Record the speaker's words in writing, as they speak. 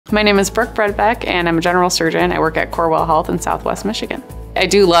My name is Brooke Bredbeck, and I'm a general surgeon. I work at Corewell Health in Southwest Michigan. I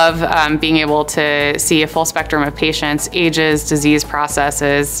do love being able to see a full spectrum of patients, ages, disease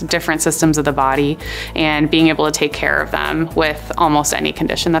processes, different systems of the body, and being able to take care of them with almost any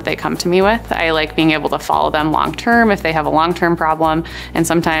condition that they come to me with. I like being able to follow them long term if they have a long-term problem, and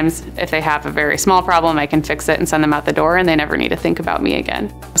sometimes if they have a very small problem, I can fix it and send them out the door and they never need to think about me again.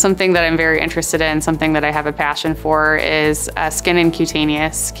 Something that I'm very interested in, something that I have a passion for, is skin and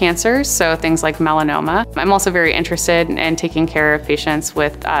cutaneous cancers, so things like melanoma. I'm also very interested in taking care of patients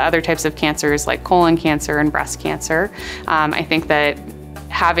with other types of cancers like colon cancer and breast cancer. I think that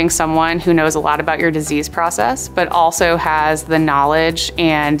having someone who knows a lot about your disease process, but also has the knowledge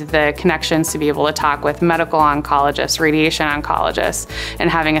and the connections to be able to talk with medical oncologists, radiation oncologists, and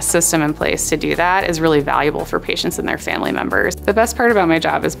having a system in place to do that is really valuable for patients and their family members. The best part about my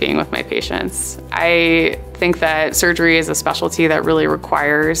job is being with my patients. I think that surgery is a specialty that really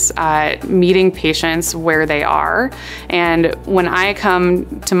requires meeting patients where they are. And when I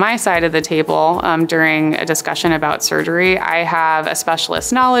come to my side of the table during a discussion about surgery, I have a specialist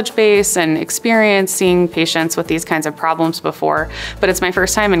knowledge base and experience seeing patients with these kinds of problems before, but it's my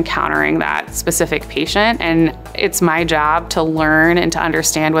first time encountering that specific patient, and it's my job to learn and to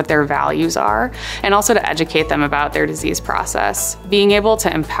understand what their values are, and also to educate them about their disease process. Being able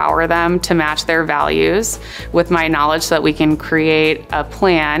to empower them to match their values with my knowledge so that we can create a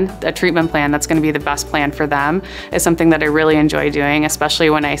plan, a treatment plan that's going to be the best plan for them, is something that I really enjoy doing,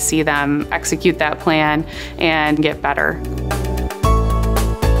 especially when I see them execute that plan and get better.